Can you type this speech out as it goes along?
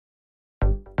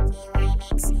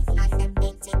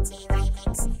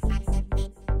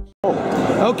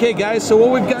Okay guys, so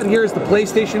what we've got here is the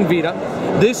PlayStation Vita.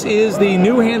 This is the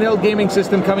new handheld gaming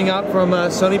system coming out from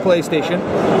Sony PlayStation.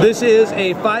 This is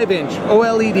a 5-inch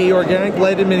OLED organic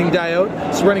light emitting diode.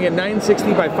 It's running at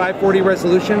 960 by 540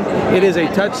 resolution. It is a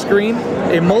touch screen,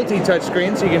 a multi-touch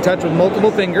screen, so you can touch with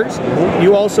multiple fingers.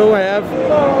 You also have,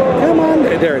 come on,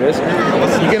 there it is.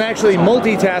 You can actually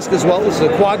multitask as well. This is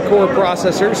a quad-core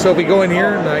processor, so if we go in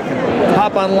here and I can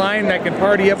hop online and I can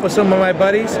party up with some of my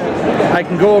buddies, I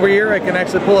can go over here, I can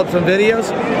actually pull up some videos.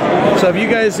 So if you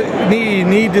guys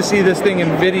need to see this thing in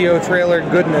video trailer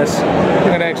goodness, I'm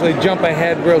going to actually jump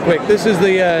ahead real quick. This is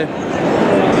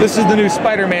the new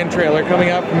Spider-Man trailer coming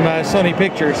out from Sony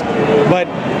Pictures. But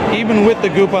even with the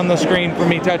goop on the screen from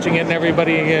me touching it and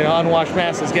everybody, unwashed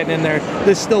masses getting in there,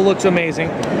 this still looks amazing.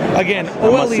 Again, OLED. I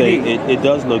must say, it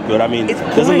does look good. I mean, it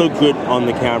doesn't look good on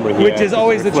the camera here. Which is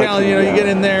always the challenge, you know, you get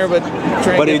in there, but...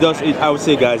 it does, I would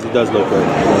say, guys, it does look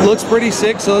good. Looks pretty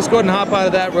sick, so let's go ahead and hop out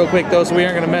of that real quick, though, so we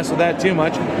aren't going to mess with that too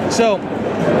much. So,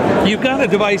 you've got a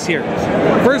device here.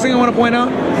 First thing I want to point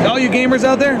out, all you gamers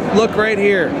out there, look right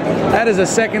here. That is a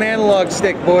second analog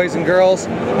stick, boys and girls.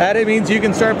 That means you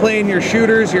can start playing your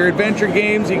shooters, your adventure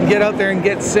games. You can get out there and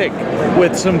get sick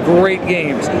with some great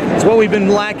games. It's what we've been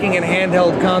lacking in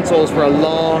handheld consoles for a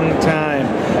long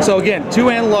time. So again, 2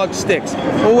 analog sticks,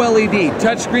 OLED,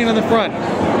 touchscreen on the front.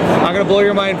 I'm gonna blow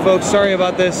your mind, folks, sorry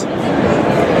about this.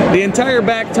 The entire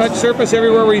back touch surface,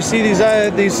 everywhere where you see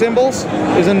these symbols,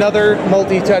 is another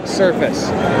multi-touch surface.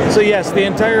 So yes, the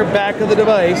entire back of the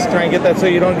device, try and get that so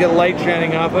you don't get light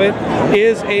shining off of it,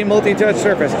 is a multi-touch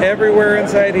surface everywhere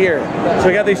inside here. So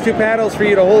we got these 2 paddles for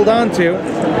you to hold on to,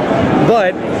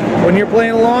 but when you're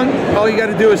playing along, all you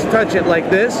gotta do is touch it like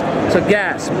this. So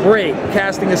gas, brake,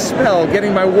 casting a spell,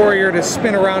 getting my warrior to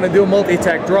spin around and do a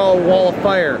multi-tech, draw a wall of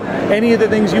fire. Any of the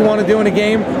things you want to do in a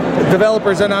game,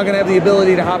 developers are now gonna have the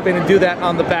ability to hop in and do that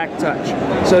on the back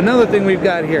touch. So another thing we've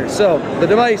got here. So the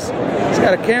device, it's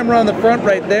got a camera on the front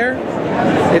right there.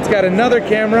 It's got another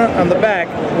camera on the back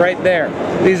right there.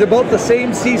 These are both the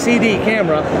same CCD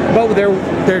camera, but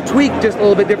they're tweaked just a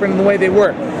little bit different in the way they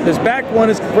work. This back one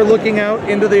is for looking out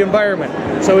into the environment.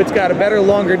 So it's got a better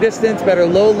longer distance, better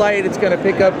low light. It's going to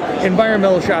pick up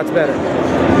environmental shots better.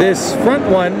 This front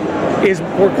one is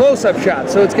for close-up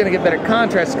shots, so it's going to get better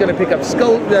contrast. It's going to pick up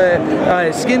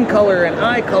skin color and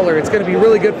eye color. It's going to be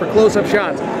really good for close-up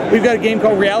shots. We've got a game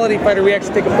called Reality Fighter. We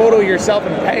actually take a photo of yourself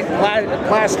and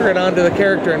plaster it onto the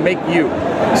character and make you.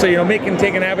 So, you know,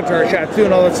 take an avatar shot,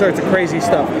 doing all that sorts of crazy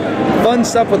stuff. Fun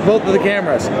stuff with both of the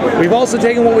cameras. We've also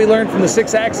taken what we learned from the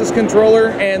 6-axis controller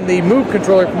and the Move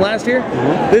controller from last year.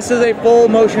 This is a full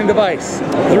motion device.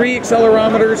 3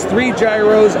 accelerometers, 3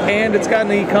 gyros, and it's got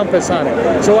an e-compass on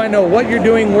it. So I know what you're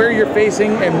doing, where you're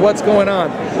facing, and what's going on.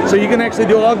 So you can actually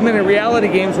do augmented reality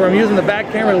games where I'm using the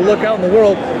back camera to look out in the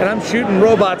world and I'm shooting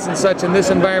robots and such in this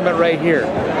environment right here.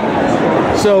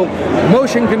 So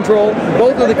motion control,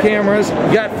 both of the cameras,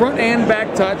 got front and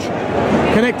back touch,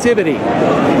 connectivity.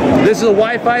 This is a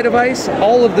Wi-Fi device.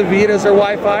 All of the Vitas are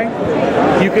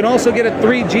Wi-Fi. You can also get a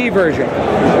 3G version.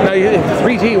 Now,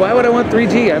 3G, why would I want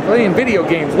 3G? I'm playing video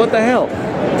games, what the hell?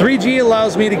 3G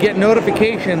allows me to get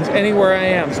notifications anywhere I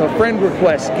am. So friend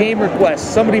requests, game requests,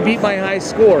 somebody beat my high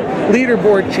score,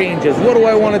 leaderboard changes, what do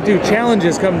I want to do?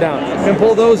 Challenges come down, I can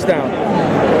pull those down.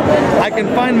 I can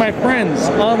find my friends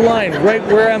online right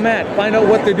where I'm at, find out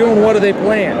what they're doing, what are they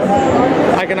playing.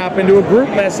 I can hop into a group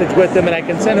message with them and I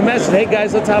can send a message, hey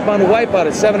guys, let's hop on a Wipeout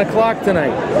at 7 o'clock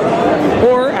tonight.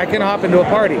 Or I can hop into a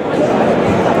party.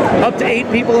 Up to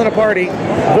 8 people in a party,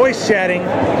 voice chatting,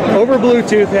 over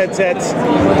Bluetooth headsets,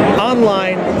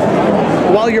 online,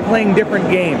 while you're playing different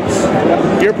games.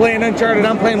 You're playing Uncharted,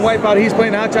 I'm playing Wipeout, he's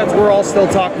playing Hot Shots, we're all still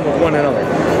talking with one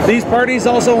another. These parties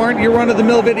also aren't your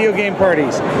run-of-the-mill video game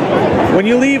parties. When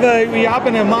you leave, you hop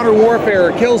into Modern Warfare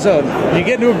or Killzone, you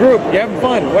get into a group, you're having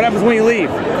fun. What happens when you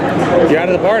leave? You're out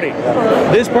of the party.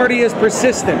 This party is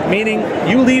persistent, meaning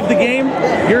you leave the game,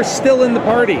 you're still in the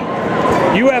party.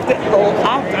 You have to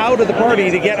opt out of the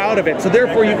party to get out of it. So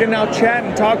therefore you can now chat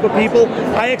and talk with people.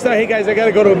 I asked out, hey guys, I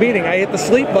gotta go to a meeting. I hit the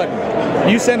sleep button.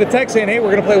 You send a text saying, hey,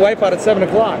 we're gonna play Wipeout at 7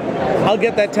 o'clock. I'll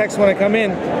get that text when I come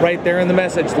in right there in the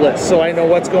message list so I know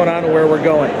what's going on and where we're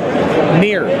going.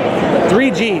 Near.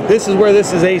 3G, this is where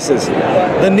this is aces.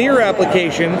 The Near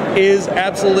application is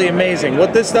absolutely amazing.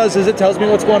 What this does is it tells me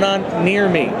what's going on near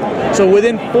me. So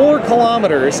within 4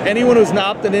 kilometers, anyone who's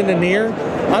opted into Near,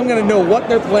 I'm going to know what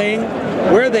they're playing,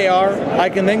 where they are. I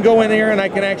can then go in here and I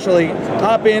can actually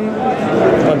hop in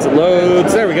once it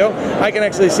loads. There we go. I can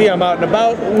actually see I'm out and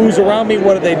about, who's around me,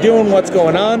 what are they doing, what's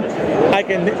going on. I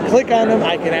can click on them,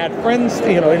 I can add friends,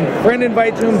 friend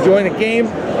invite to them, join a game.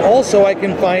 Also, I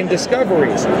can find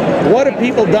discoveries. What have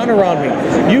people done around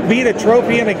me? You beat a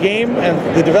trophy in a game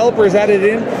and the developers added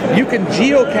in, you can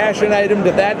geocache an item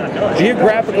to that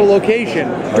geographical location,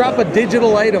 drop a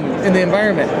digital item in the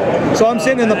environment. So I'm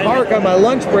sitting in the park on my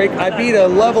lunch break, I beat a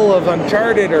level of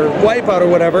Uncharted or Wipeout or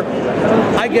whatever,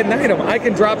 I get an item, I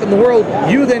can drop in the world.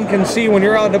 You then can see when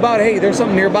you're out and about, hey, there's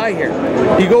something nearby here.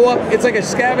 You go up, it's like a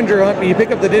scavenger hunt, but you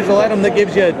pick up the digital item that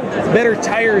gives you better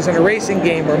tires in a racing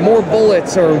game or more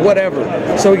bullets or whatever.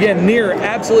 So again, near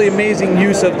absolutely amazing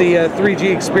use of the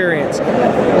 3G experience.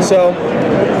 So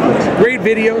great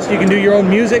videos. You can do your own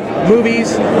music,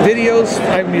 movies, videos.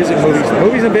 I have movies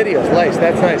and videos. Nice,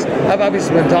 that's nice. I've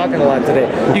obviously been talking a lot today.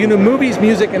 You can do movies,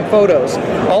 music, and photos.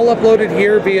 All uploaded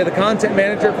here via the content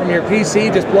manager from your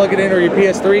PC. Just plug it in, or your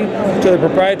PS3 to the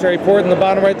proprietary port in the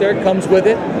bottom right there. It comes with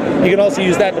it. You can also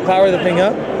use that to power the thing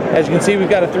up. As you can see, we've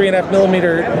got a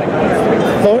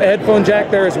 3.5mm headphone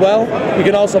jack there as well. You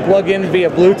can also plug in via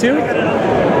Bluetooth.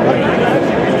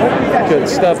 Good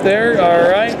stuff there. All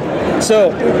right.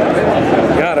 So,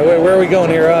 God, where are we going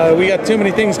here? We got too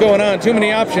many things going on, too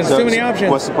many options, too many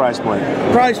options. What's the price point?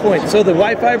 Price point. So the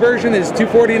Wi-Fi version is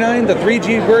 $249, the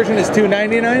 3G version is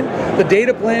 $299. The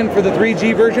data plan for the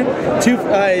 3G version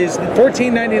is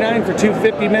 $14.99 for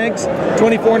 250 megs,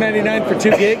 $24.99 for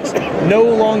 2 gigs. No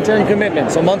long-term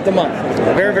commitment, so month to month.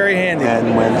 Very, very handy.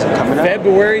 And when's it coming out?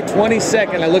 February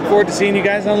 22nd. I look forward to seeing you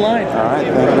guys online. All right, thank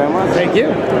you very much. Thank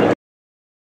you.